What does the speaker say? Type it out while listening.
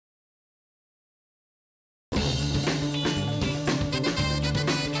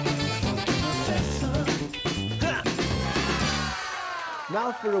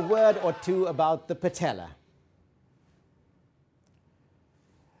Now for a word or two about the patella.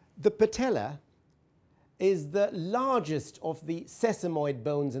 The patella is the largest of the sesamoid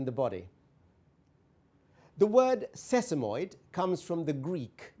bones in the body. The word sesamoid comes from the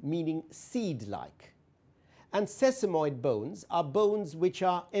Greek, meaning seed-like. And sesamoid bones are bones which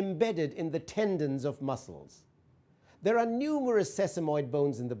are embedded in the tendons of muscles. There are numerous sesamoid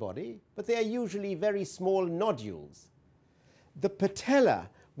bones in the body, but they are usually very small nodules. The patella,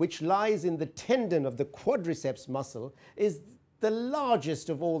 which lies in the tendon of the quadriceps muscle, is the largest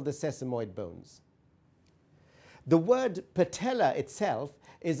of all the sesamoid bones. The word patella itself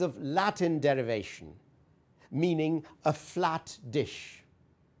is of Latin derivation, meaning a flat dish.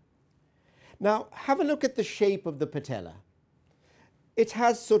 Now, have a look at the shape of the patella. It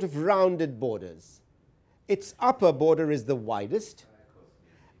has sort of rounded borders. Its upper border is the widest,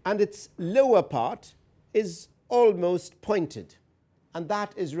 and its lower part is almost pointed, and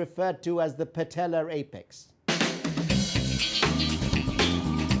that is referred to as the patella apex.